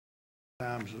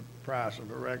times the price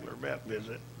of a regular vet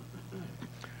visit.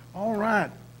 All right.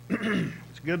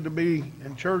 It's good to be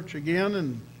in church again,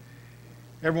 and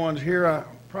everyone's here. I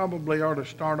probably ought to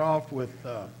start off with,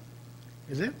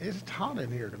 it's hot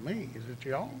in here to me. Is it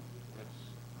y'all?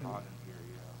 It's hot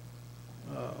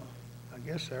in here, I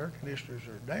guess the air conditioners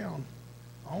are down,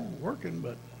 on working,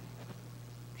 but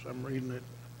for some reason it's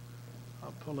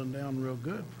not pulling down real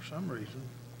good for some reason.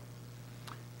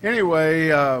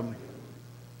 Anyway,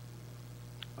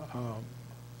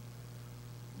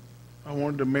 I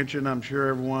wanted to mention, I'm sure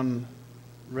everyone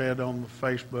read on the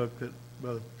Facebook that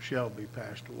Brother Shelby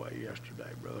passed away yesterday,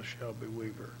 Brother Shelby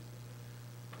Weaver.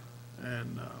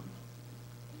 And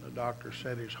the doctor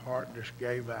said his heart just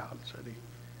gave out. Said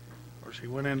of course, he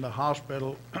went into the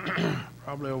hospital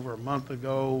probably over a month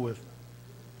ago with,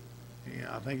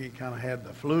 I think he kind of had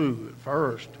the flu at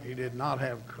first. He did not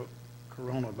have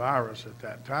coronavirus at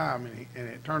that time, and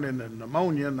it turned into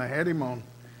pneumonia, and they had him on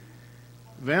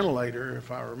ventilator, if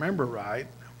I remember right,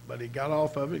 but he got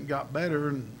off of it and got better,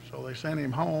 and so they sent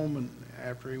him home, and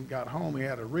after he got home, he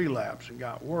had a relapse and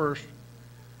got worse.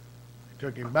 They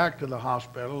took him back to the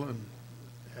hospital,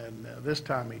 and this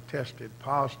time he tested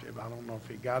positive. I don't know if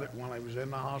he got it while he was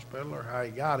in the hospital or how he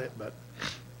got it, but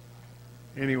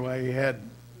anyway, he had,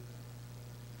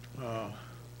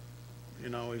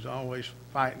 he's always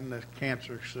fighting this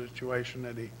cancer situation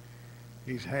that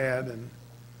he's had, and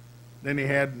then he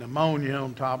had pneumonia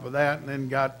on top of that, and then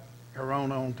got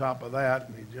corona on top of that,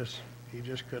 and he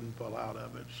just couldn't pull out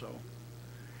of it. So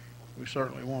we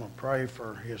certainly want to pray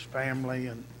for his family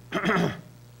and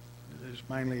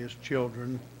mainly his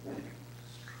children.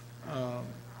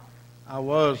 I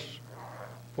was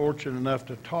fortunate enough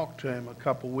to talk to him a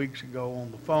couple weeks ago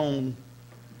on the phone,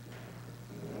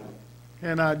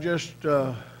 and I just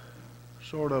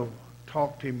sort of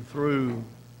talked him through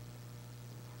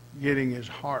getting his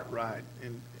heart right.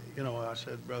 And, I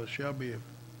said, Brother Shelby,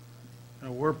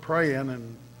 we're praying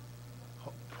and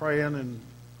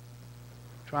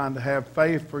trying to have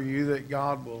faith for you that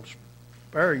God will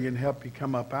spare you and help you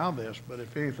come up out of this. But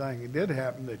if anything did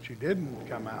happen that you didn't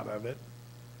come out of it,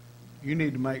 you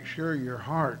need to make sure your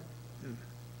heart.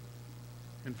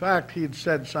 In fact, he had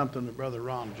said something to Brother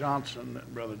Ron Johnson,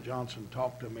 that Brother Johnson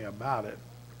talked to me about it,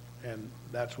 and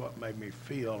that's what made me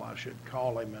feel I should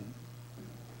call him and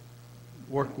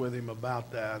work with him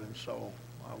about that. And so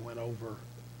I went over,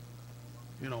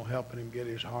 helping him get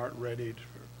his heart ready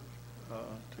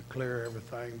to clear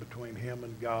everything between him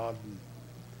and God,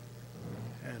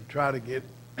 and try to get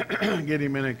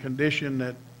him in a condition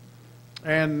that,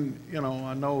 and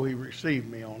I know he received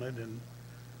me on it, and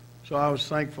so I was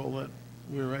thankful that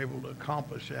we were able to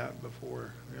accomplish that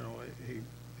before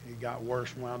he got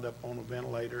worse, wound up on a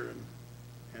ventilator,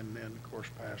 and then of course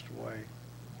passed away.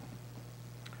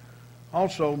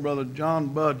 Also, Brother John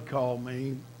Budd called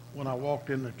me when I walked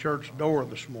in the church door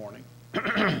this morning.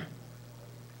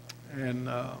 And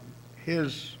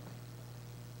his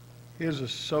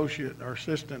associate or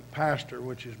assistant pastor,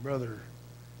 which is Brother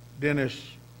Dennis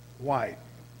White.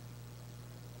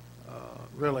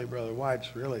 Really, Brother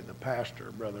White's really the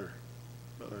pastor. Brother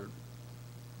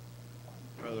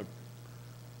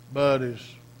Budd is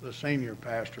the senior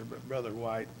pastor, but Brother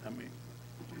White,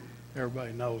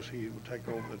 everybody knows he will take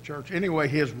over the church. Anyway,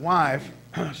 his wife,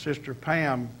 Sister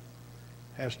Pam,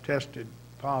 has tested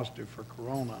positive for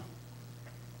corona.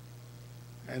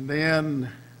 And then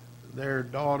their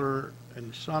daughter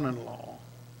and son-in-law.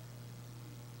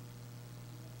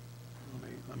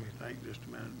 Let me think just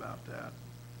a minute about that.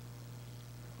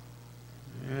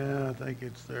 Yeah, I think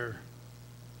it's their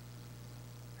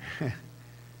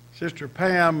Sister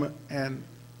Pam and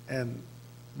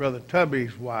Brother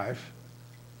Tubby's wife,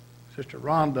 Sister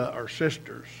Rhonda, are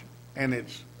sisters, and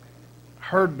it's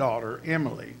her daughter,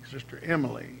 Emily, Sister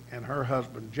Emily, and her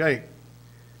husband, Jake,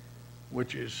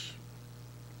 which is,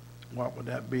 what would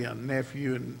that be, a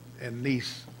nephew and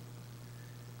niece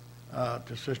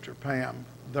to Sister Pam.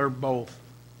 They're both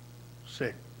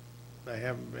sick. They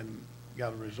haven't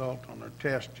got a result on their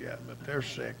test yet, but they're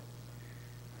sick.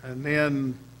 And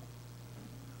then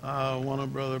one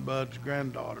of Brother Bud's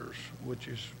granddaughters, which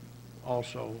is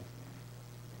also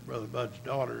Brother Bud's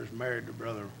daughter, is married to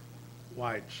Brother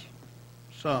White's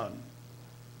son.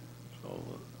 So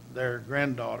their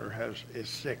granddaughter is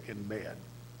sick in bed.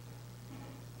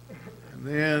 And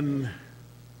then,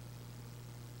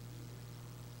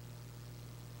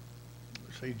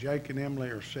 see, Jake and Emily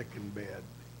are sick in bed.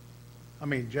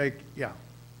 Jake, yeah.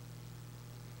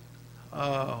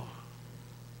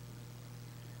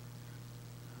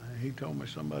 He told me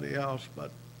somebody else,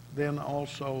 but then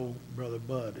also Brother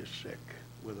Bud is sick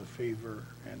with a fever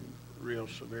and real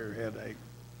severe headache.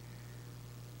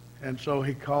 And so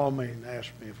he called me and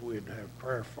asked me if we'd have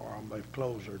prayer for them. They've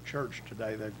closed their church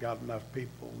today. They've got enough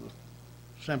people with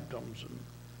symptoms and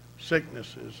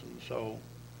sicknesses. And so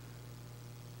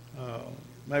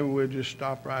maybe we'll just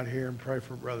stop right here and pray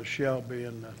for Brother Shelby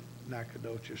and the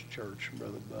Nacogdoches Church and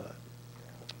Brother Bud.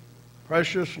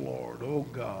 Precious Lord, oh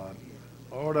God,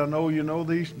 Lord, I know you know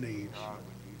these needs.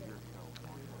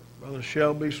 Brother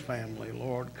Shelby's family,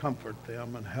 Lord, comfort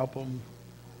them and help them.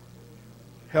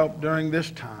 Help during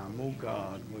this time, oh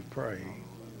God, we pray.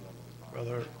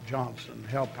 Brother Johnson,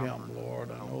 help him, Lord.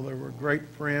 I know they were great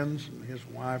friends, and his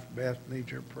wife, Beth,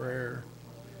 needs your prayer.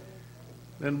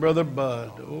 Then Brother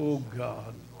Bud, oh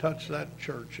God, touch that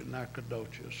church in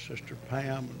Nacogdoches. Sister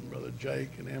Pam and Brother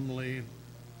Jake and Emily, and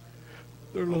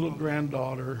their little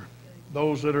granddaughter,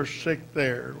 those that are sick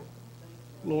there.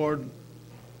 Lord,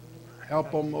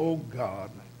 help them, oh God.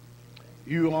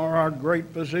 You are our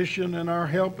great physician and our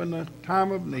help in the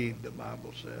time of need, the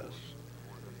Bible says.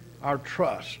 Our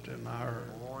trust and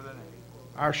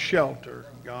our shelter,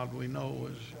 God, we know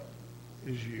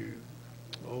is you.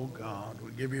 Oh God,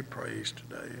 we give you praise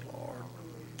today, Lord.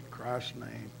 In Christ's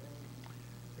name,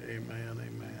 amen,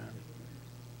 amen.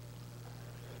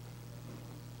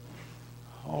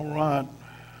 All right.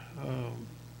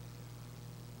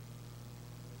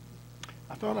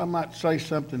 I thought I might say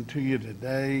something to you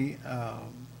today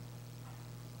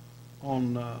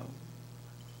on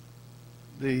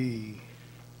the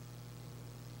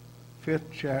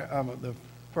the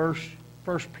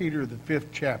First Peter, the 5th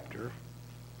chapter.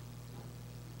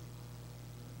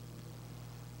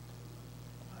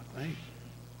 I think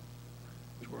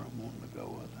that's where I'm wanting to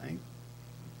go. I think.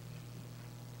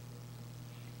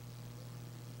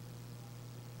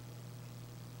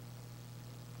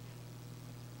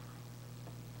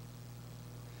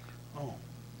 Oh,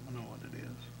 I know what it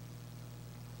is.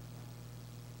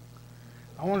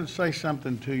 I wanted to say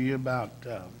something to you about,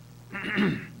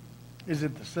 is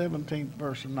it the 17th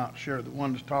verse? I'm not sure. The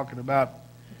one that's talking about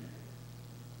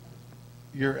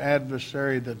your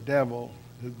adversary, the devil,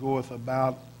 who goeth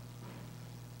about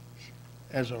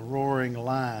as a roaring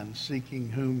lion, seeking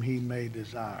whom he may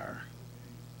desire.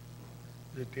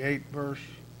 Is it the 8th verse?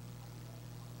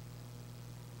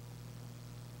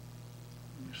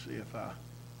 Let me see if I...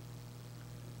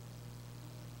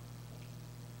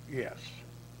 Yes. As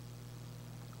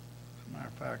a matter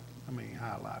of fact, let me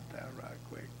highlight that right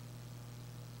quick.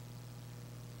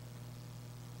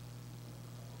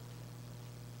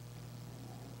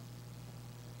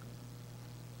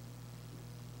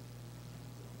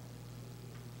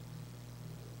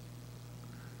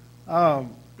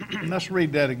 Let's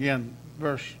read that again.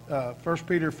 Verse 1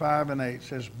 Peter 5:8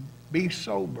 says, "Be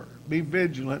sober, be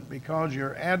vigilant, because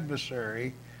your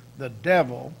adversary, the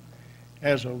devil,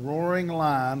 as a roaring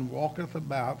lion, walketh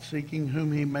about, seeking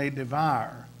whom he may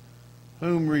devour,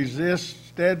 whom resist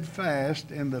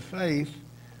steadfast in the faith,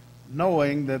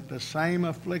 knowing that the same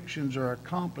afflictions are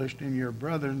accomplished in your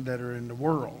brethren that are in the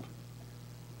world."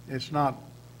 It's not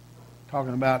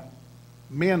talking about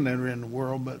men that are in the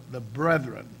world, but the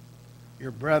brethren,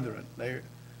 your brethren.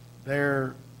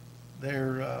 They're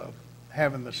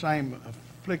having the same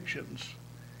afflictions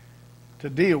to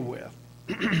deal with.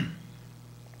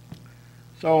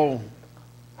 So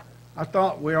I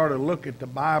thought we ought to look at the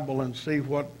Bible and see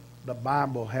what the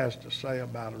Bible has to say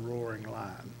about a roaring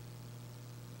lion.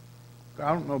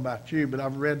 I don't know about you, but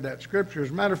I've read that scripture.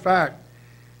 As a matter of fact,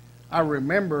 I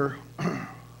remember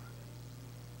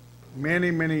many,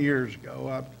 many years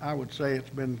ago, I would say it's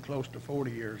been close to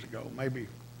 40 years ago, maybe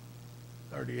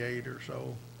 38 or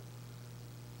so.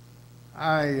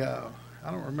 I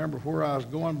don't remember where I was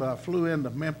going, but I flew into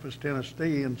Memphis,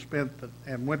 Tennessee, and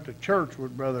went to church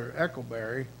with Brother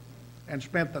Eckleberry, and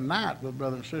spent the night with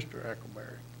Brother and Sister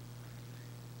Eckleberry.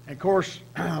 And of course,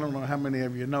 I don't know how many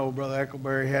of you know, Brother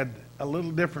Eckleberry had a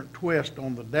little different twist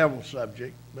on the devil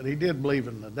subject, but he did believe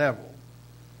in the devil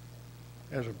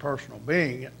as a personal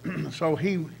being. So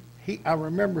I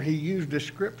remember he used this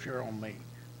scripture on me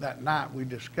that night. We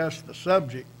discussed the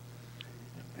subject,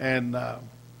 and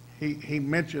he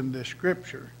mentioned this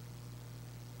scripture.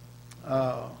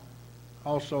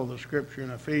 Also the scripture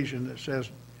in Ephesians that says,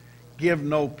 "Give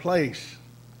no place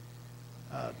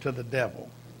to the devil."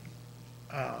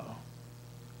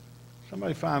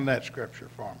 Somebody find that scripture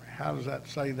for me. How does that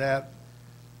say that?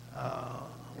 I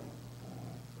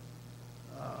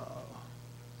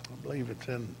believe it's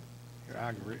in here.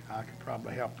 I could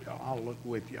probably help y'all. I'll look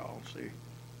with y'all, see.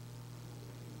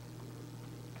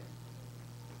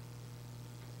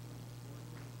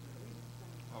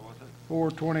 What was it?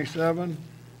 4:27.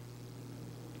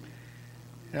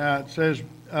 It says,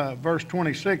 verse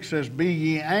 26 says, "Be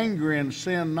ye angry and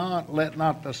sin not, let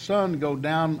not the sun go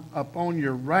down upon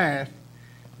your wrath,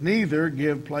 neither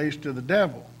give place to the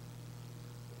devil.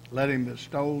 Let him that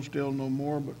stole steal no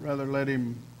more, but rather let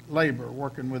him labor,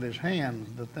 working with his hands,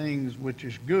 the things which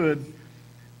is good,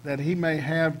 that he may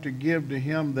have to give to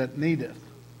him that needeth."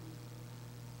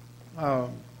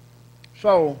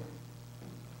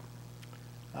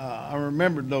 I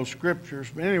remembered those scriptures,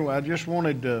 but anyway, I just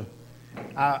wanted to.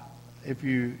 If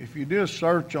you do a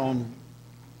search on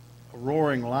a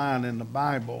roaring lion in the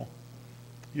Bible,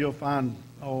 you'll find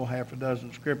half a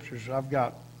dozen scriptures. I've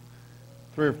got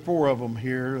 3 or 4 of them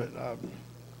here that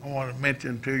I want to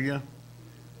mention to you.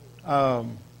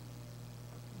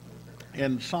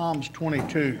 In Psalms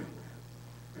 22,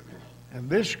 and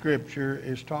this scripture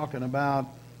is talking about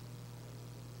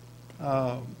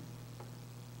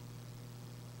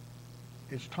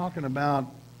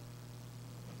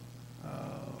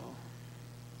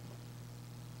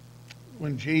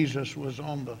when Jesus was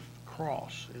on the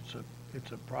cross.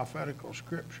 It's a prophetical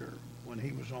scripture when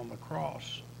he was on the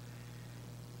cross.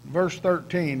 Verse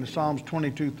 13, Psalms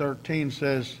 22:13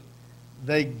 says,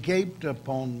 "They gaped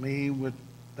upon me with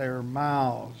their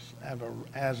mouths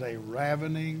as a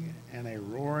ravening and a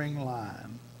roaring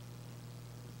lion."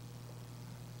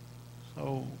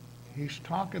 So he's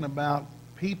talking about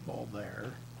people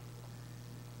there,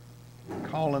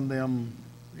 calling them,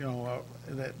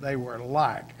 that they were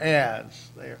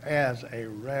as a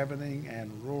ravening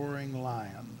and roaring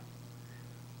lion.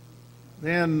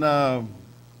 Then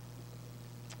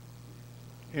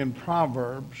in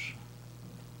Proverbs,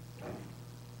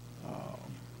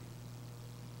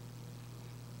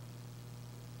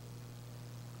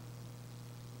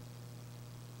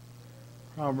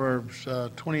 Proverbs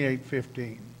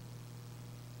 28:15.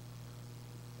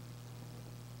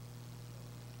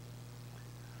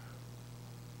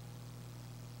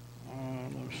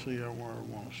 Let's see where I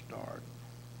want to start.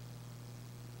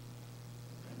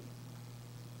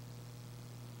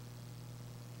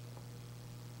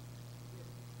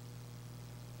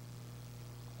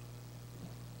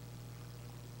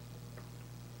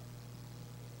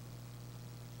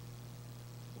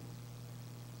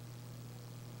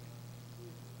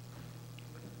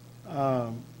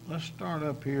 Let's start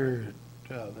up here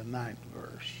at the 9th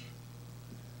verse.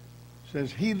 It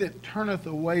says, "He that turneth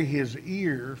away his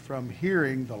ear from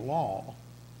hearing the law,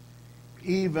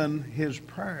 even his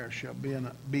prayer shall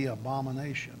be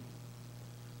abomination.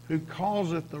 Who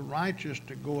causeth the righteous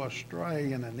to go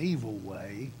astray in an evil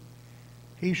way,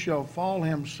 he shall fall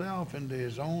himself into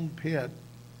his own pit,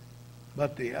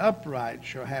 but the upright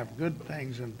shall have good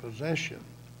things in possession.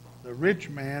 The rich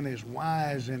man is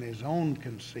wise in his own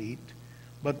conceit,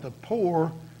 but the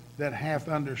poor that hath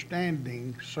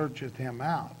understanding searcheth him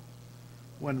out.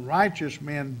 When righteous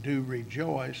men do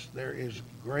rejoice, there is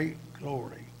great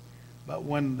glory. But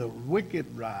when the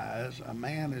wicked rise, a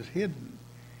man is hidden.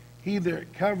 He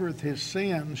that covereth his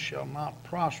sins shall not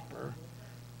prosper,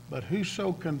 but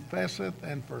whoso confesseth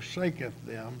and forsaketh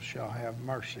them shall have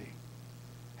mercy.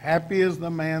 Happy is the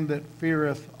man that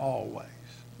feareth always,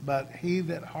 but he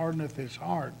that hardeneth his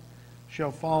heart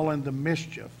shall fall into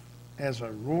mischief. As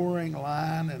a roaring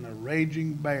lion and a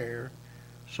raging bear,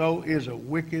 so is a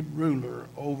wicked ruler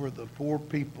over the poor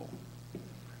people."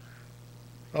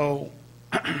 So,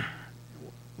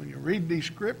 when you read these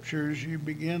scriptures, you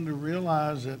begin to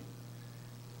realize that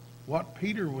what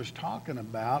Peter was talking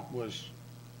about was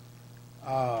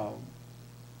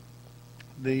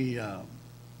the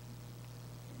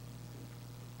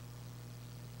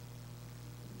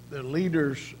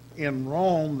leaders in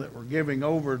Rome that were giving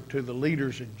over to the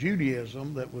leaders of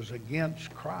Judaism that was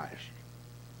against Christ.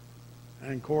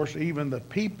 And of course, even the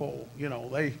people,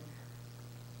 they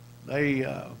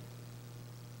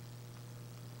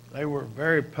were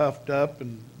very puffed up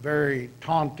and very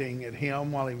taunting at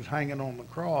him while he was hanging on the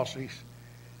cross. He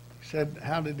said,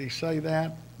 how did he say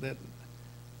that? That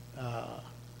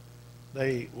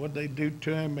what'd they do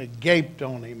to him? They gaped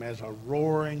on him as a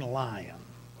roaring lion.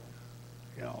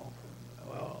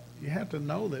 Well, you have to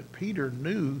know that Peter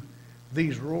knew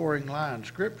these roaring lion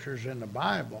scriptures in the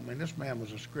Bible. I mean, this man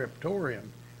was a scriptorian,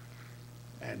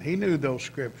 and he knew those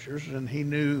scriptures, and he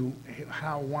knew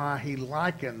why he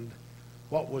likened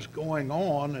what was going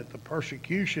on at the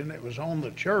persecution that was on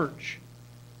the church,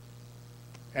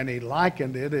 and he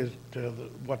likened it as to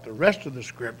what the rest of the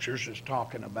scriptures is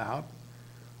talking about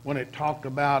when it talked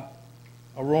about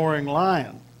a roaring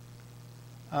lion.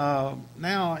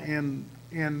 Now in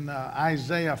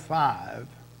Isaiah 5,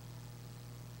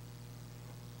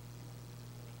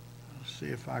 let's see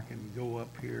if I can go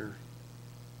up here.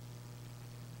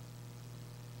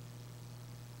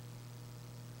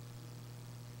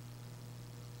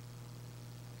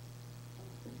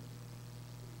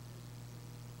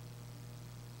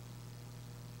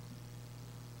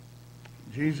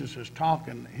 Jesus is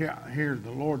talking, here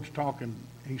the Lord's talking,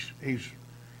 he's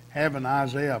having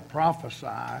Isaiah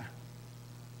prophesy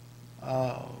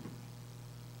to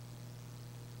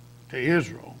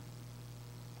Israel.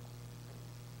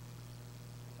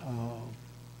 I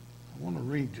want to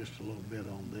read just a little bit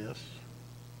on this.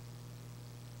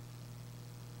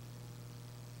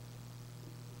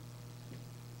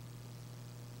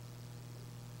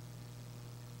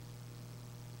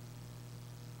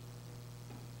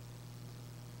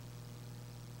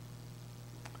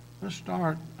 Let's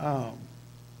start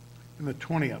in the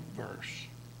 20th verse.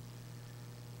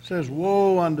 It says,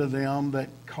 "Woe unto them that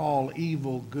call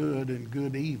evil good and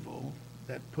good evil,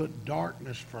 that put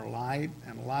darkness for light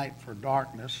and light for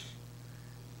darkness,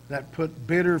 that put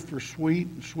bitter for sweet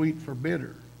and sweet for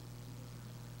bitter.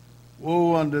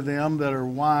 Woe unto them that are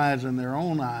wise in their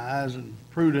own eyes and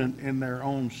prudent in their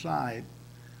own sight.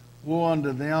 Woe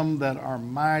unto them that are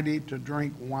mighty to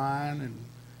drink wine and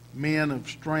men of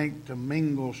strength to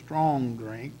mingle strong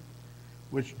drink,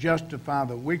 which justify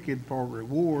the wicked for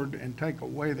reward and take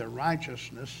away the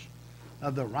righteousness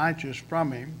of the righteous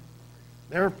from him.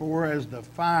 Therefore, as the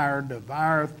fire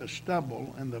devoureth the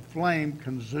stubble, and the flame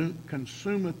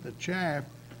consumeth the chaff,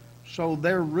 so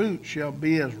their root shall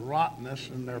be as rottenness,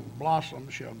 and their blossom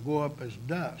shall go up as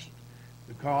dust,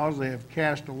 because they have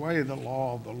cast away the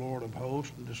law of the Lord of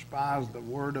hosts, and despised the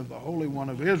word of the Holy One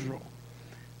of Israel.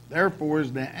 Therefore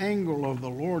is the anger of the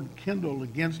Lord kindled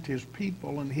against his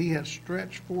people, and he hath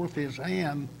stretched forth his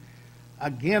hand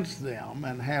against them,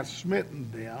 and hath smitten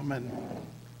them, and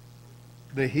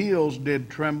the hills did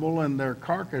tremble, and their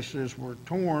carcasses were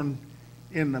torn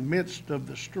in the midst of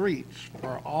the streets.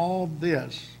 For all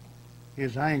this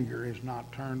his anger is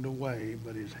not turned away,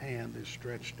 but his hand is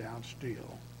stretched out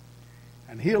still.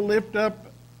 And he'll lift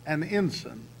up an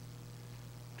ensign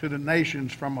to the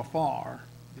nations from afar,"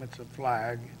 that's a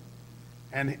flag,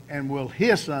 and will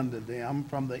hiss unto them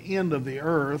from the end of the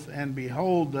earth, and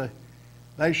behold,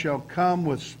 they shall come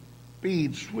with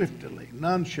speed swiftly.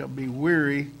 None shall be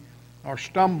weary or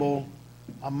stumble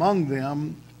among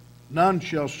them. None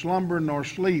shall slumber nor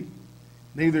sleep,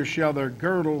 neither shall their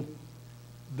girdle,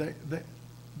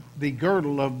 the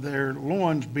girdle of their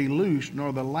loins be loosed,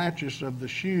 nor the latches of the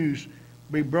shoes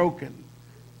be broken.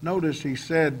 Notice he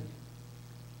said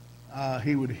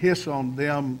he would hiss on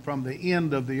them from the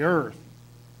end of the earth.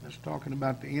 That's talking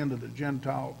about the end of the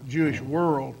Gentile Jewish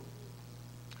world.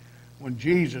 When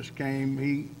Jesus came,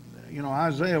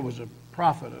 Isaiah was a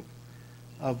prophet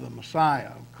of the Messiah,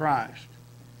 of Christ.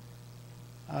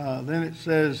 Then it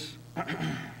says,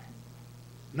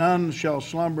 "None shall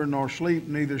slumber nor sleep,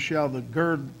 neither shall the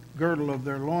girdle of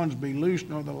their loins be loosed,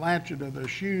 nor the latchet of their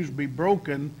shoes be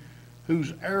broken,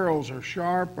 whose arrows are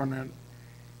sharp,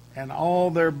 and all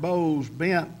their bows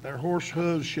bent. Their horse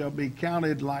hooves shall be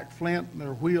counted like flint, and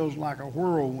their wheels like a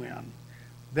whirlwind.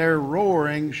 Their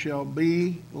roaring shall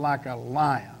be like a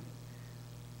lion.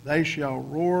 They shall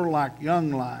roar like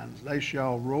young lions. They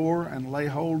shall roar and lay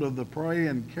hold of the prey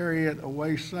and carry it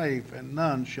away safe, and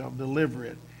none shall deliver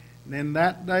it. And in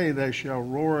that day they shall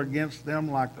roar against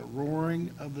them like the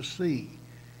roaring of the sea.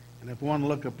 And if one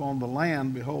look upon the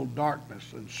land, behold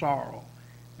darkness and sorrow,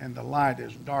 and the light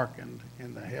is darkened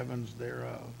in the heavens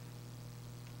thereof."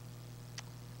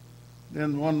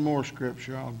 Then one more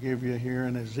scripture I'll give you here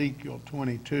in Ezekiel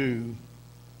 22.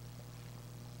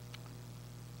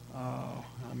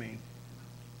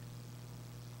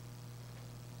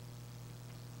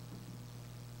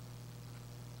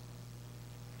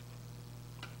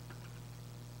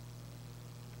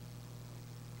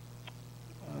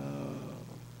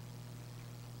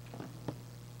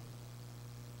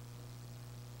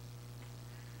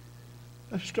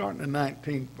 Let's start in the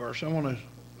 19th verse. I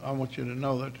want you to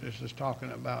know that this is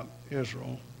talking about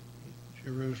Israel,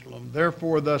 Jerusalem.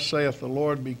 "Therefore, thus saith the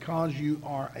Lord, because you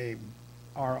are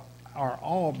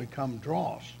all become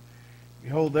dross.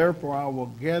 Behold, therefore I will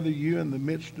gather you in the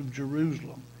midst of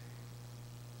Jerusalem.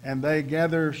 And they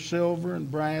gather silver and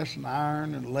brass and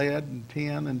iron and lead and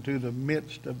tin into the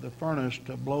midst of the furnace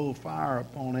to blow fire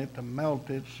upon it, to melt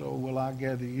it. So will I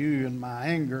gather you in my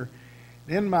anger,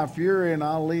 in my fury, and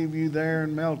I'll leave you there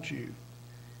and melt you.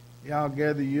 Yea, I'll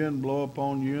gather you and blow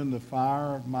upon you in the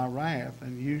fire of my wrath,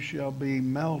 and you shall be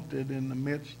melted in the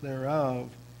midst thereof.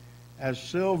 As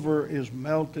silver is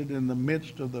melted in the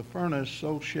midst of the furnace,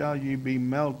 so shall you be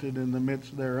melted in the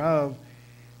midst thereof.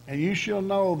 And you shall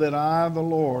know that I, the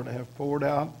Lord, have poured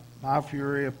out my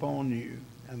fury upon you.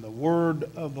 And the word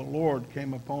of the Lord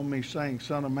came upon me, saying,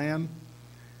 Son of man,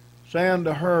 say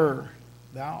unto her,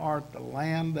 Thou art the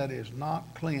land that is not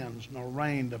cleansed nor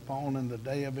rained upon in the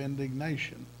day of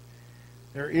indignation.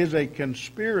 There is a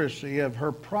conspiracy of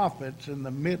her prophets in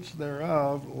the midst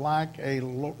thereof, like a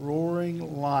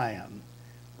roaring lion,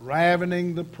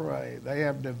 ravening the prey. They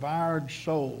have devoured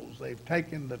souls. They've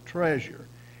taken the treasure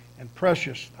and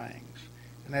precious things,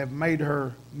 and have made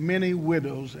her many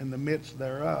widows in the midst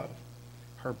thereof.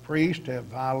 Her priests have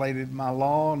violated my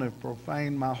law and have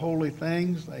profaned my holy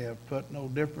things. They have put no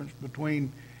difference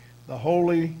between the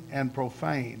holy and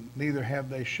profane. Neither have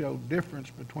they showed difference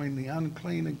between the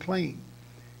unclean and clean,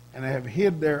 and have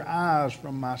hid their eyes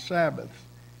from my Sabbaths.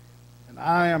 And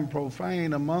I am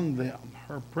profane among them.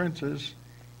 Her princes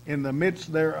in the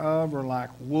midst thereof are like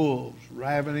wolves,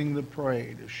 ravening the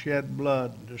prey, to shed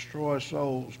blood, and destroy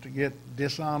souls, to get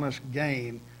dishonest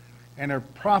gain. And her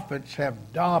prophets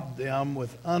have daubed them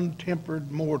with untempered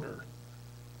mortar.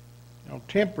 You know,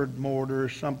 tempered mortar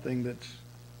is something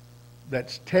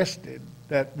that's tested,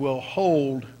 that will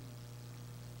hold,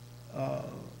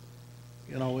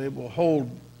 it will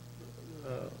hold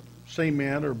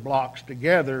cement or blocks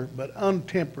together, but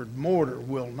untempered mortar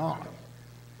will not.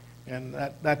 And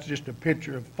that's just a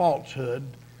picture of falsehood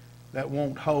that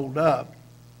won't hold up.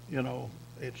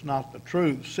 It's not the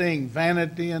truth. Seeing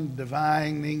vanity and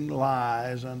divining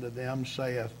lies unto them,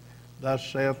 thus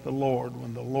saith the Lord,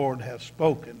 when the Lord hath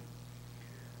spoken.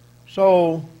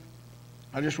 So,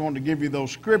 I just wanted to give you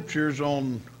those scriptures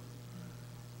on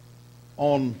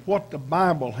what the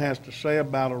Bible has to say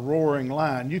about a roaring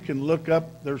lion. You can look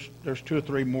up, there's 2 or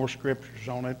 3 more scriptures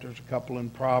on it. There's a couple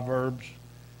in Proverbs,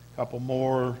 a couple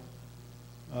more,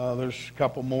 there's a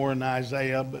couple more in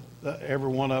Isaiah, but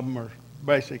every one of them are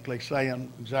basically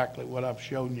saying exactly what I've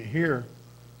shown you here.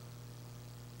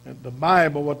 What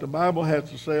the Bible has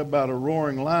to say about a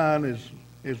roaring lion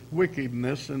is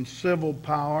wickedness and civil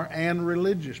power and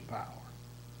religious power.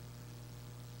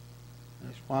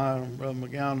 That's why Brother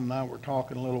McGowan and I were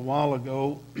talking a little while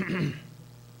ago.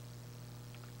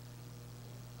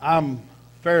 I'm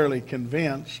fairly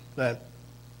convinced that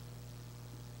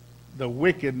the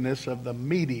wickedness of the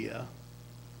media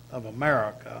of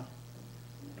America,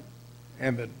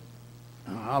 and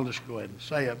I'll just go ahead and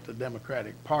say it, the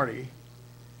Democratic Party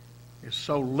is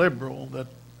so liberal that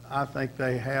I think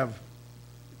they have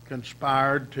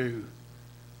conspired to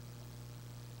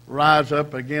rise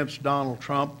up against Donald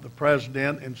Trump, the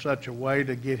president, in such a way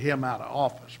to get him out of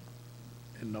office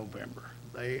in November.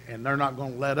 They're not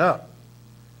going to let up.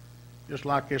 Just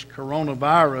like this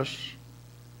coronavirus,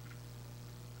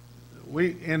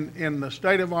 in the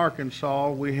state of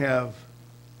Arkansas, we have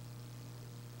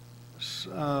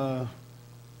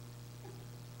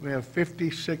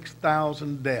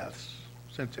 56,000 deaths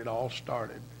since it all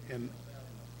started.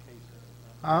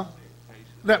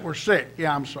 That were sick.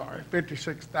 Yeah, I'm sorry.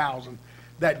 56,000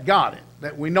 that got it,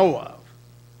 that we know of.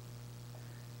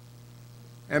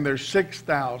 And there's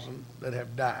 6,000 that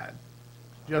have died.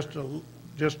 Just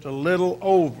a little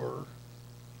over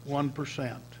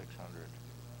 1%.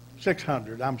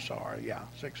 600, I'm sorry. Yeah,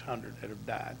 600 that have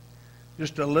died.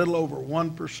 Just a little over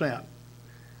 1%,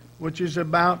 which is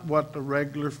about what the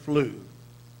rate of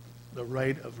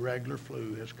regular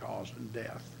flu has caused in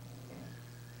death.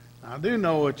 Now, I do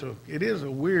know it is a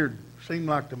weird, seemed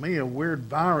like to me, a weird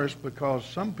virus, because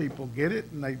some people get it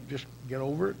and they just get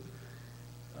over it.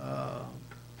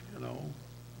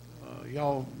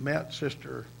 Y'all met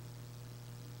Sister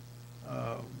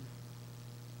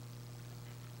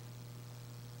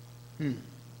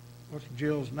what's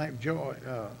Jill's name? Joy.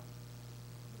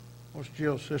 What's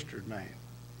Jill's sister's name?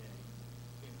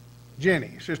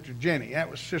 Jenny. Sister Jenny.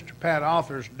 That was Sister Pat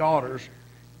Arthur's daughters,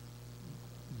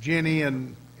 Jenny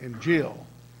and Jill,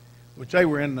 which they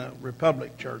were in the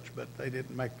Republic Church, but they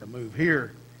didn't make the move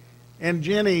here. And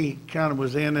Jenny kind of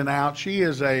was in and out. She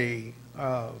is a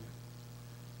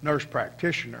nurse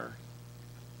practitioner,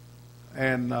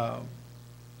 and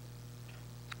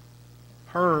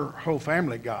her whole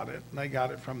family got it, and they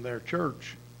got it from their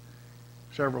church.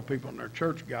 Several people in their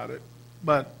church got it,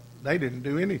 but they didn't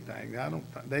do anything.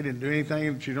 They didn't do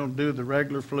anything that you don't do the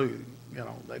regular flu.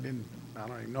 They didn't. I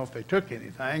don't even know if they took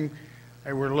anything.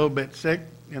 They were a little bit sick,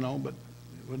 but it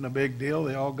wasn't a big deal.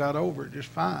 They all got over it just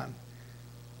fine.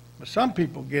 But some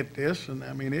people get this, and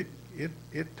I mean,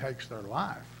 it takes their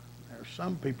life. There's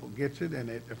some people gets it, and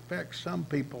it affects some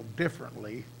people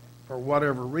differently for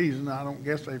whatever reason. I don't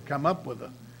guess they've come up with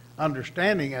an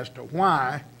understanding as to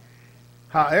why.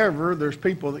 However, there's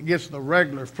people that gets the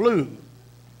regular flu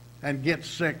and gets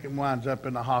sick and winds up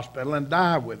in the hospital and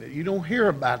die with it. You don't hear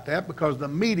about that because the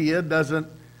media doesn't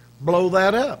blow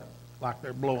that up like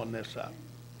they're blowing this up.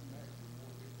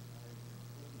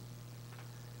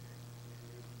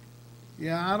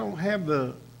 Yeah, I don't have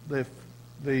the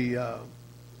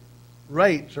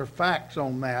rates or facts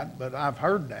on that, but I've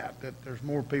heard that there's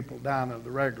more people dying of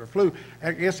the regular flu.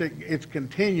 I guess it's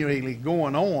continually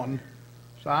going on,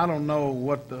 so I don't know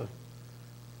what the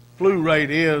flu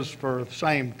rate is for the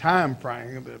same time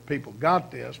frame that people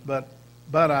got this, but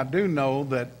I do know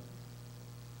that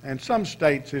in some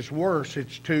states it's worse.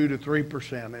 It's 2 to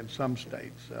 3% in some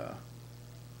states.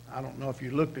 I don't know if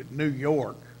you looked at New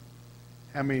York,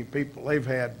 how many people they've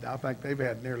had. I think they've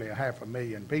had nearly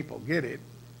 500,000 people get it.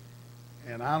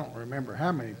 And I don't remember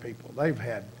how many people they've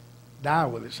had die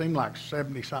with it. It seemed like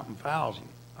 70-something thousand.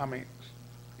 I mean,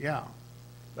 yeah.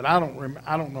 But I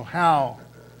don't know how,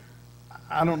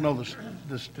 I don't know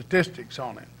the statistics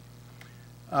on it.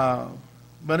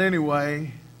 But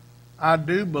anyway, I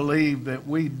do believe that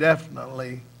we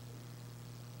definitely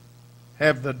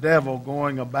have the devil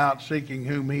going about seeking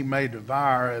whom he may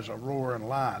devour as a roaring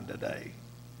lion today.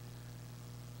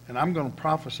 And I'm going to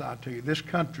prophesy to you, this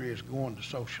country is going to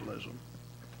socialism.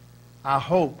 I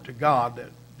hope to God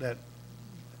that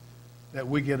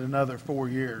we get another 4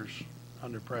 years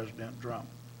under President Trump.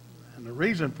 And the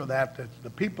reason for that the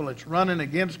people that's running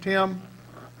against him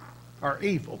are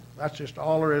evil. That's just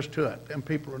all there is to it. Them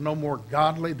people are no more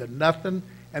godly than nothing,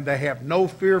 and they have no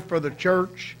fear for the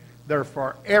church. They're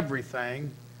for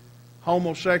everything,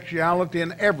 homosexuality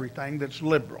and everything that's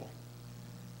liberal.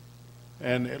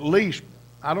 And at least,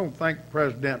 I don't think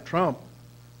President Trump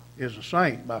is a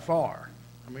saint by far.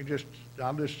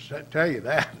 I'll just tell you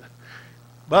that.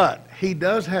 But he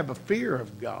does have a fear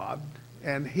of God,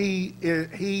 and he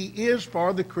is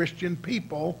for the Christian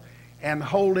people and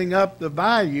holding up the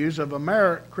values of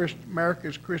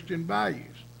America's Christian values.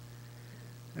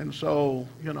 And so,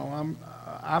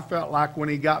 I felt like when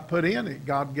he got put in it,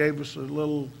 God gave us a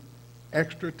little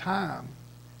extra time.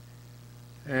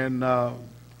 And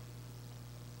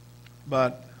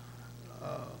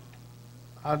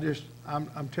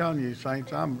I'm telling you,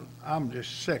 saints, I'm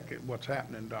just sick at what's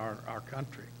happening to our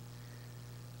country.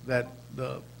 That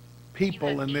the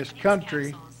people in this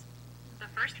country. The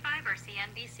first 5 are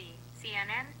CNBC,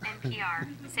 CNN, NPR,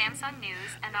 Samsung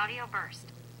News, and Audio Burst.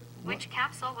 Which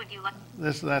capsule would you like?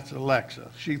 That's Alexa.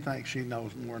 She thinks she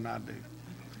knows more than I do.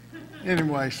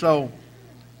 Anyway, so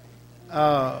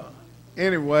I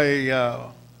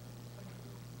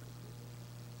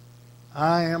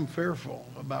am fearful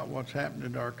about what's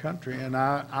happening to our country, and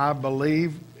I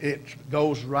believe it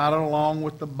goes right along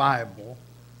with the Bible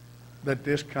that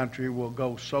this country will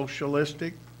go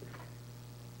socialistic,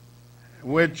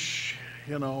 which,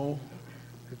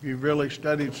 if you've really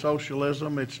studied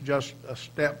socialism, it's just a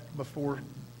step before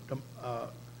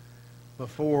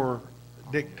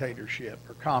dictatorship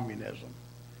or communism.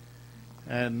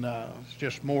 And it's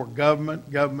just more government.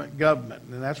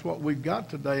 And that's what we've got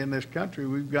today in this country.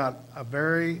 We've got a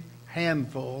very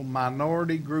handful,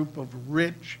 minority group of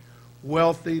rich,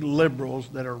 wealthy liberals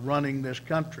that are running this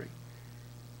country.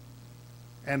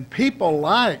 And people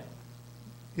they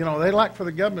like for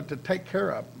the government to take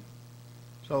care of them.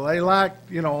 So they like,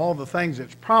 all the things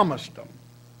that's promised them.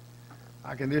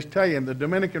 I can just tell you, in the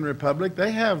Dominican Republic,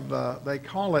 they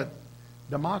call it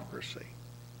democracy.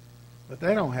 But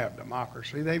they don't have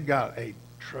democracy. They've got a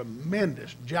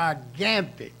tremendous,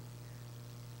 gigantic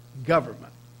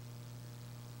government.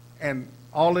 And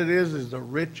all it is the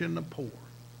rich and the poor.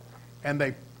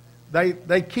 And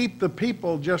they keep the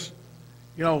people just,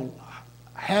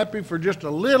 happy for just a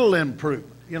little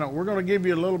improvement. We're going to give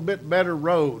you a little bit better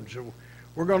roads, or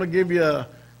we're going to give you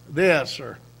this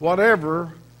or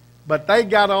whatever. But they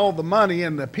got all the money,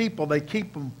 and the people, they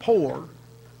keep them poor.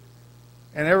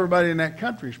 And everybody in that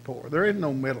country's poor. There is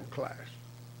no middle class.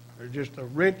 There's just the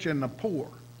rich and the poor.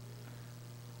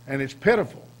 And it's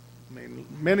pitiful.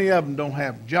 Many of them don't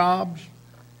have jobs.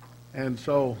 And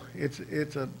so it's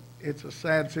a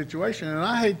sad situation. And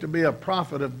I hate to be a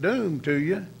prophet of doom to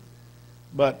you,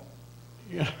 but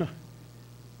you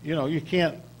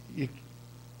can't.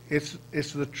 It's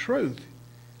the truth.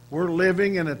 We're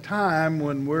living in a time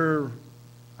when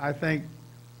I think,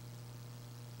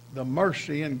 the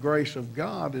mercy and grace of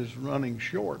God is running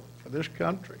short for this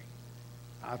country.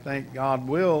 I think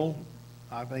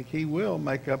He will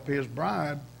make up His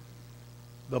bride,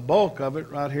 the bulk of it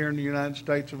right here in the United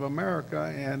States of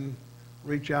America, and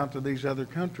reach out to these other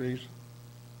countries.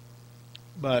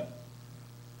 But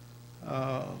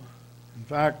in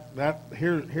fact,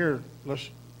 here's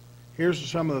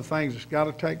some of the things that's got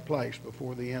to take place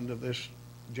before the end of this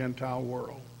Gentile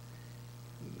world.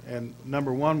 And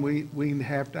number one, we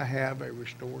have to have a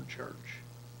restored church.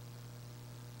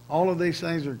 All of these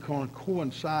things are going to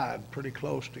coincide pretty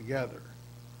close together.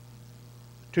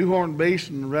 Two-horned beast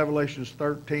in Revelations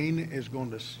 13 is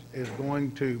going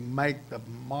to make the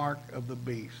mark of the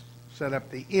beast set up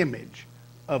the image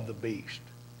of the beast.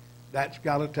 That's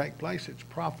got to take place. It's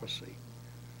prophecy.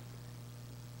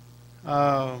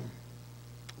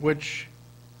 Which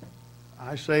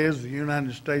I say is the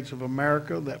United States of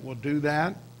America that will do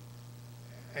that.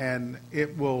 And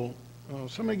it will,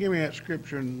 somebody give me that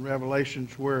scripture in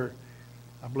Revelations where,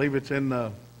 I believe it's in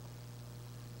the,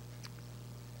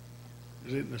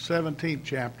 is it in the 17th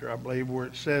chapter, I believe, where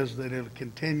it says that it'll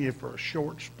continue for a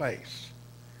short space.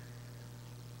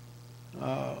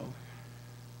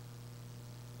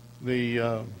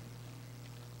 The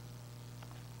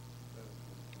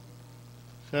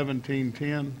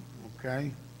 17:10,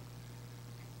 okay.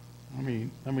 Let me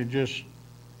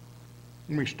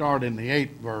start in the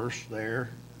 8th verse there,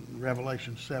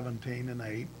 Revelation 17 and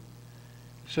 8. It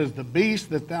says, the beast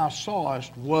that thou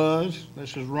sawest was,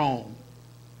 this is Rome,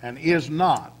 and is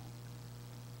not.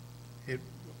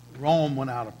 Rome went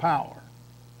out of power.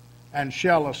 And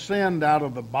shall ascend out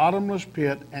of the bottomless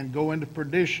pit and go into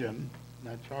perdition.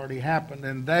 That's already happened.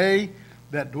 And they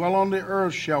that dwell on the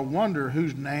earth shall wonder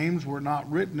whose names were not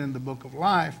written in the book of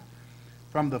life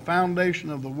from the foundation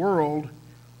of the world,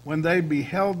 when they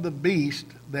beheld the beast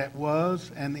that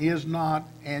was and is not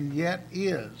and yet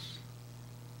is.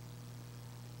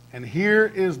 And here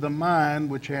is the mind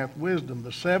which hath wisdom.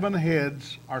 The 7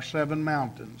 heads are 7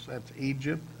 mountains. That's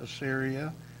Egypt,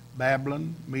 Assyria,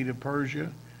 Babylon, Medo-Persia,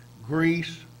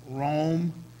 Greece,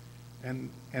 Rome, and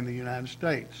the United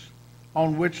States,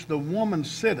 on which the woman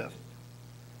sitteth.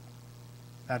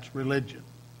 That's religion.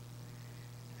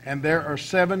 And there are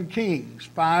 7 kings.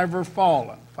 5 are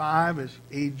fallen. 5 is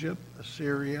Egypt,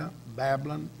 Assyria,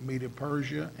 Babylon,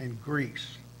 Medo-Persia, and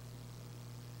Greece.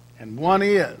 And 1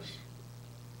 is.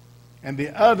 And the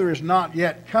other is not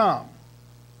yet come.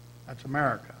 That's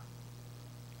America.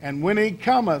 And when he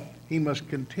cometh, he must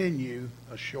continue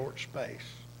a short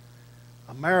space.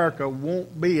 America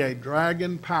won't be a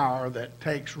dragon power that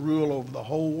takes rule over the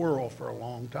whole world for a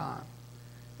long time.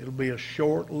 It'll be a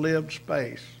short-lived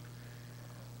space.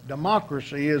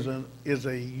 Democracy is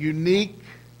a unique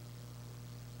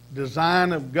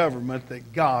design of government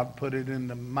that God put it in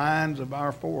the minds of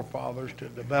our forefathers to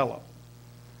develop.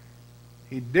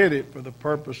 He did it for the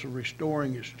purpose of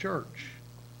restoring his church.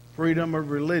 Freedom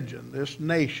of religion. This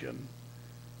nation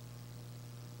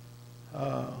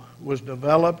was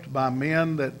developed by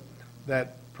men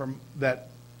that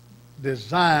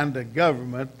designed a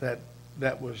government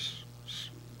that was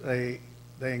they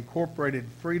incorporated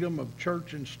freedom of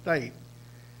church and state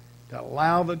to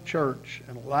allow the church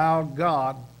and allow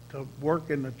God to work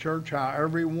in the church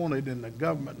however he wanted, and the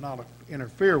government not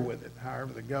interfere with it.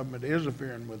 However, the government is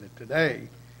interfering with it today.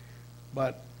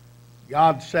 But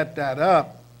God set that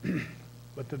up.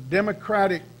 But a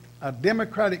democratic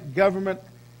government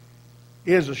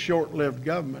is a short-lived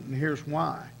government, and here's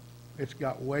why. It's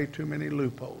got way too many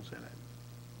loopholes in it.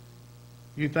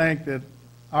 You think that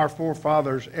our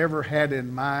forefathers ever had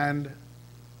in mind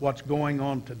what's going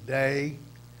on today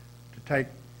to take,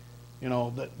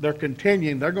 they're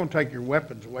continuing, they're going to take your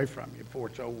weapons away from you before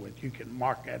it's over with. You can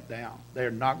mark that down.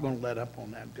 They're not going to let up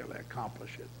on that until they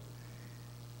accomplish it.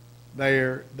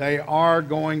 They are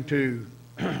going to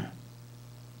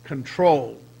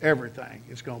control everything.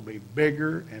 It's going to be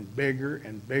bigger and bigger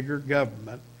and bigger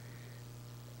government.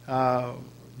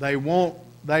 They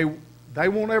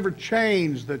won't ever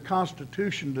change the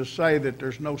Constitution to say that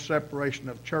there's no separation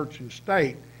of church and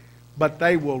state, but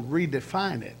they will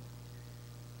redefine it.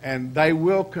 And they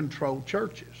will control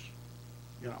churches.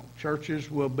 Churches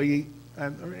will be,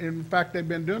 and in fact, they've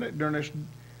been doing it during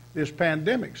this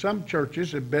pandemic. Some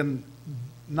churches have been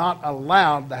not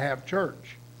allowed to have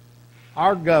church.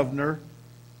 Our governor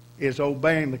is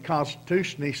obeying the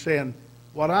Constitution. He's saying,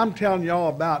 what I'm telling y'all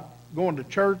about going to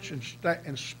church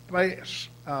and space,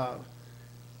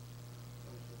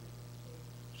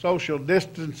 social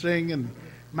distancing and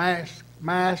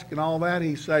mask and all that,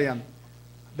 he's saying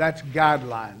that's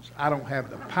guidelines. I don't have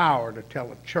the power to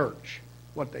tell a church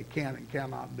what they can and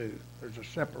cannot do. There's a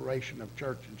separation of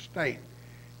church and state.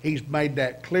 He's made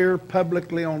that clear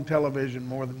publicly on television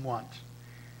more than once.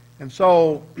 And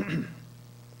so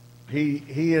he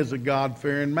is a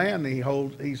God-fearing man.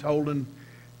 He's holding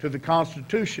to the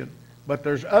Constitution. But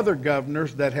there's other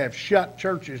governors that have shut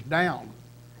churches down.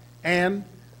 And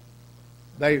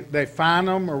they fine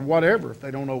them or whatever if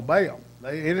they don't obey them.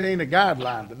 It ain't a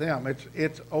guideline to them.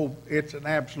 It's an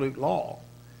absolute law.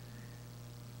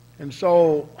 And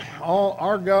so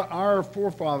our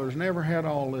forefathers never had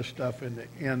all this stuff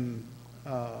in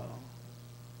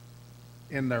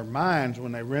their minds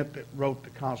when they wrote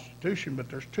the Constitution, but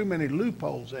there's too many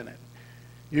loopholes in it.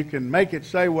 You can make it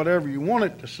say whatever you want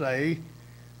it to say,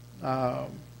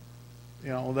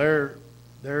 they're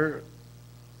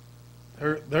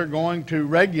going to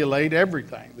regulate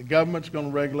everything. The government's going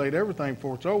to regulate everything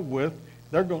before it's over with.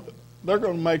 They're going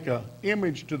to make an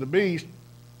image to the beast,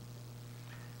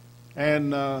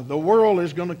 and the world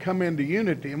is going to come into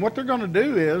unity. And what they're going to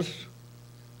do is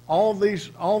all these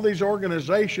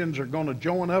organizations are going to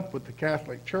join up with the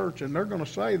Catholic Church, and they're going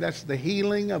to say that's the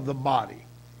healing of the body.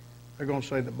 They're going to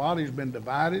say the body's been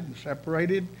divided and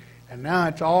separated, and now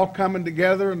it's all coming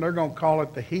together, and they're going to call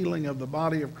it the healing of the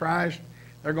body of Christ.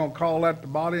 They're going to call that the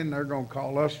body, and they're going to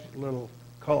call us little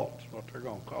cults, what they're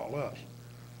going to call us.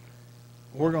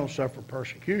 We're going to suffer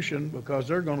persecution because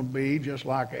they're going to be just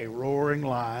like a roaring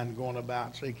lion going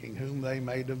about seeking whom they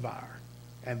may devour.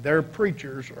 And their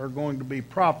preachers are going to be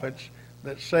prophets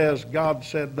that says God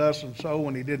said thus and so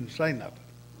when he didn't say nothing.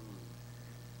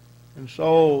 And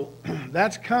so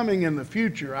that's coming in the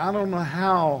future. I don't know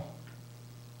how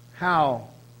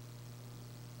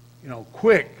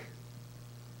quick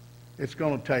it's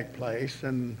going to take place,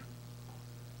 and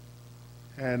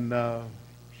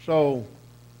so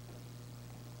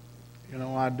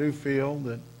I do feel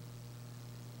that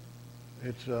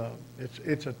it's a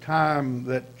time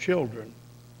that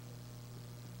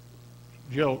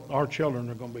our children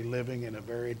are going to be living in a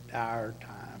very dire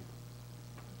time.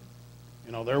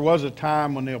 There was a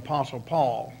time when the Apostle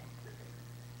Paul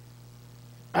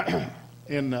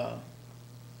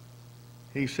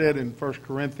he said in 1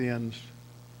 Corinthians,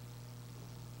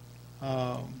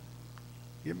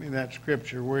 give me that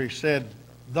scripture where he said,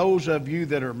 those of you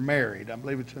that are married, I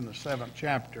believe it's in the 7th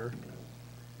chapter,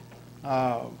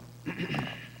 I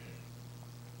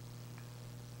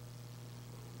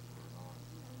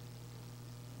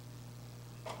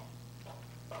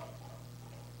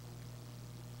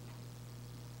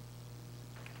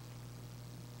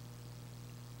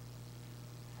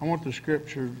want the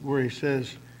scripture where he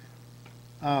says,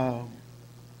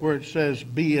 where it says,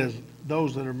 be as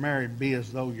those that are married, be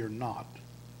as though you're not.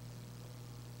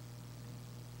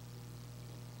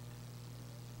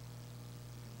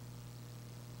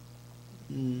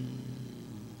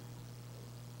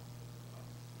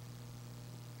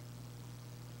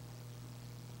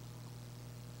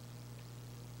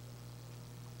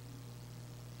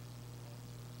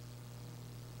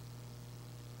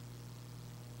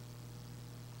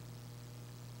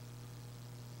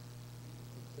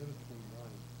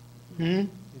 In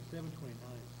 7:29 it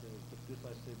says, but this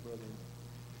I say, brethren,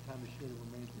 time is short, it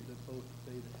remains for them both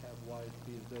they that have wives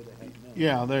be as though they have none.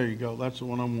 Yeah, there you go. That's the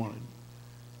one I wanted.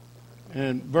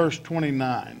 In verse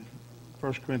 29,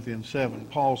 1 Corinthians 7,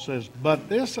 Paul says, but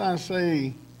this I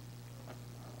say,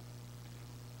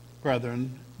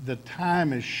 brethren, the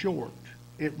time is short.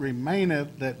 It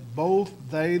remaineth that both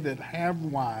they that have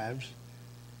wives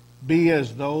be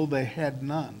as though they had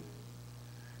none.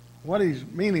 What he's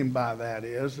meaning by that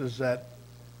is that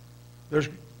there's,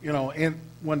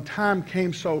 when time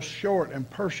came so short and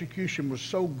persecution was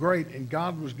so great and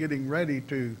God was getting ready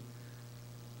to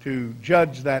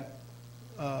judge that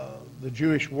the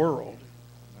Jewish world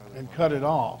and cut it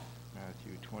off.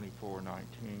 Matthew 24:19,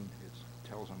 it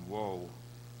tells them, woe.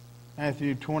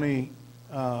 Matthew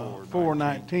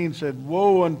 24:19 said,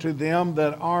 woe unto them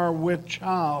that are with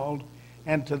child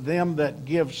and to them that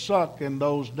give suck in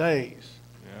those days.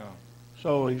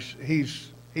 So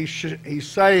he's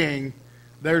saying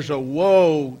there's a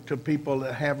woe to people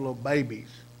that have little babies,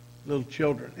 little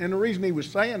children. And the reason he was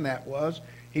saying that was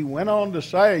he went on to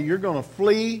say you're going to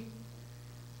flee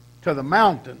to the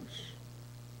mountains.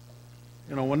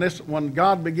 When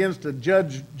God begins to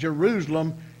judge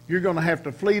Jerusalem, you're going to have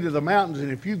to flee to the mountains.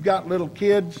 And if you've got little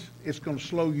kids, it's going to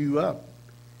slow you up.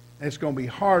 And it's going to be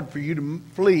hard for you to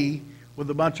flee with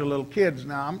a bunch of little kids.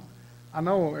 Now, I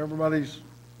know everybody's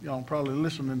probably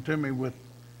listening to me with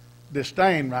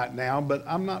disdain right now, but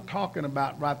I'm not talking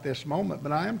about right this moment,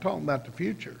 but I am talking about the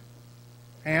future.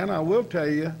 And I will tell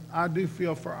you, I do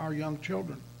feel for our young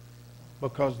children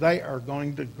because they are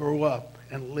going to grow up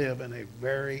and live in a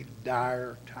very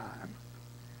dire time.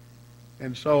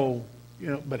 And so,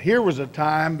 but here was a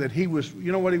time that he was,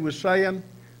 what he was saying?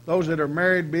 Those that are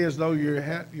married, be as though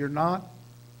you're not.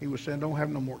 He was saying, don't have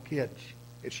no more kids.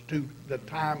 The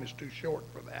time is too short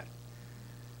for that.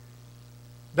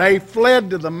 They fled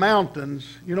to the mountains.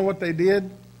 You know what they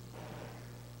did?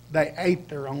 They ate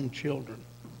their own children.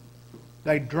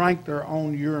 They drank their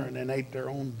own urine and ate their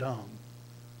own dung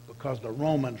because the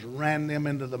Romans ran them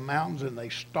into the mountains and they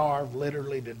starved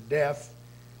literally to death,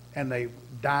 and they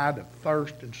died of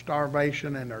thirst and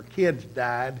starvation, and their kids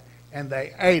died, and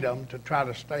they ate them to try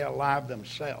to stay alive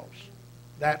themselves.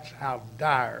 That's how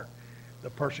dire the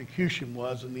persecution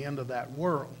was in the end of that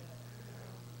world.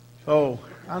 So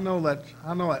I know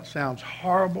that sounds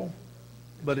horrible,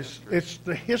 but it's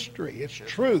the history. It's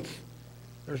truth.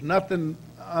 There's nothing,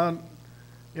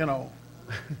 you know,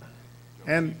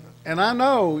 and I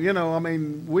know, you know, I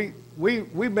mean,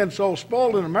 we've been so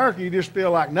spoiled in America, you just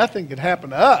feel like nothing could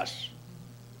happen to us.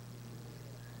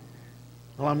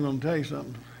 Well, I'm going to tell you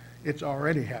something. It's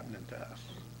already happening to us.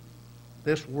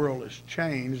 This world has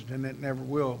changed, and it never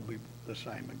will be the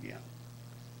same again.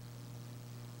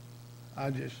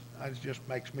 It just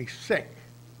makes me sick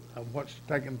of what's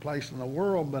taking place in the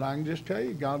world, but I can just tell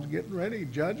you, God's getting ready.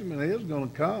 Judgment is going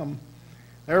to come.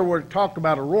 There where it talked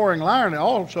about a roaring lion, it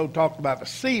also talked about the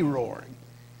sea roaring.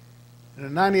 And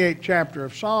the 98th chapter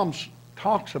of Psalms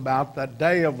talks about that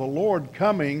day of the Lord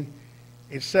coming.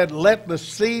 It said, let the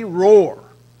sea roar.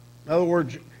 In other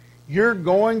words, you're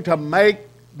going to make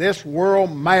this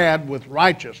world mad with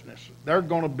righteousness. They're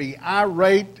going to be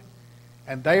irate,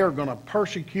 and they are going to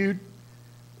persecute.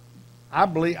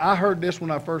 I heard this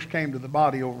when I first came to the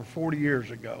body over 40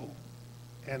 years ago,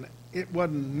 and it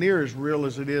wasn't near as real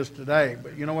as it is today.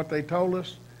 But you know what they told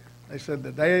us? They said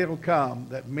the day will come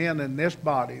that men in this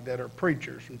body that are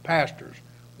preachers and pastors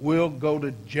will go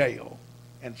to jail,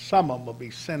 and some of them will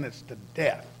be sentenced to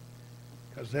death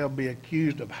because they'll be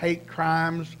accused of hate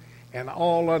crimes and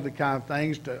all other kind of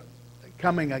things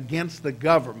coming against the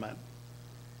government.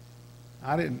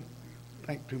 I didn't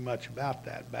think too much about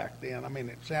that back then. I mean,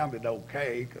 it sounded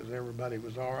okay because everybody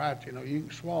was all right. You know, you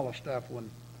can swallow stuff when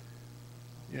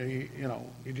you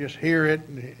just hear it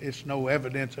and it's no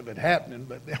evidence of it happening.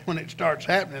 But then when it starts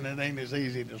happening, it ain't as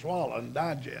easy to swallow and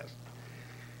digest.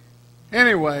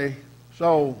 Anyway,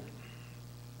 so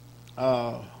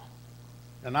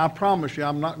and I promise you,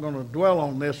 I'm not going to dwell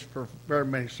on this for very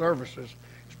many services,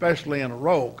 especially in a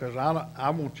row, because I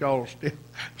want y'all to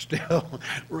still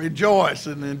rejoice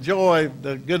and enjoy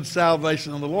the good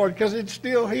salvation of the Lord, because it's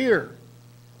still here.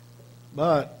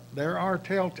 But there are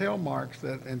telltale marks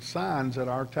and signs that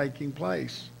are taking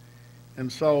place.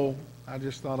 And so I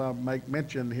just thought I'd make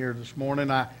mention here this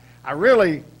morning. I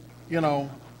really, you know,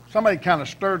 somebody kind of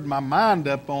stirred my mind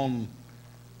up on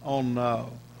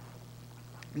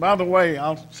by the way,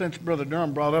 since Brother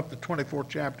Durham brought up the 24th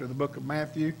chapter of the book of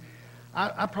Matthew,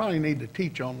 I probably need to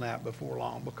teach on that before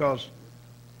long, because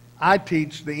I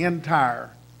teach the entire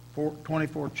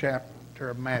 24th chapter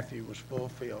of Matthew was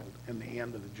fulfilled in the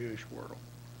end of the Jewish world,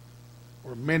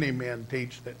 where many men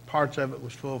teach that parts of it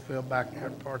was fulfilled back there,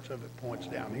 parts of it points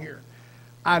down here.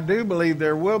 I do believe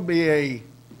there will be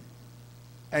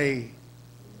a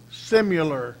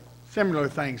similar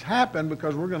things happen,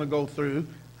 because we're going to go through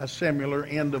a similar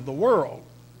end of the world.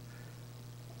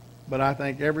 But I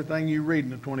think everything you read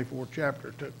in the 24th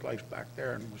chapter took place back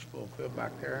there and was fulfilled back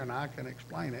there, and I can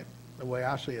explain it the way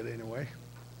I see it anyway.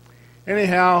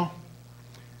 Anyhow,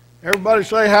 everybody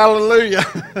say hallelujah.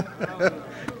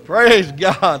 Praise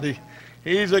God.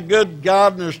 He's a good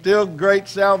God, and there's still great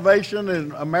salvation,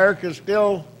 and America's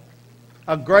still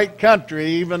a great country,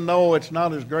 even though it's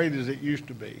not as great as it used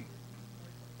to be.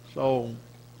 So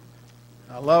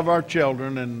I love our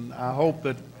children, and I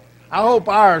hope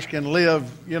ours can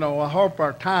live, you know, I hope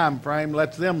our time frame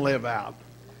lets them live out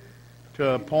to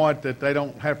a point that they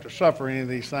don't have to suffer any of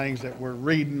these things that we're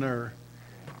reading or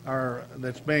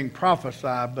that's being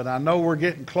prophesied. But I know we're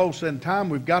getting close in time.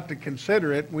 We've got to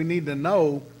consider it. We need to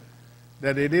know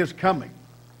that it is coming.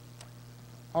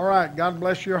 All right, God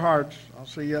bless your hearts. I'll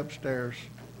see you upstairs.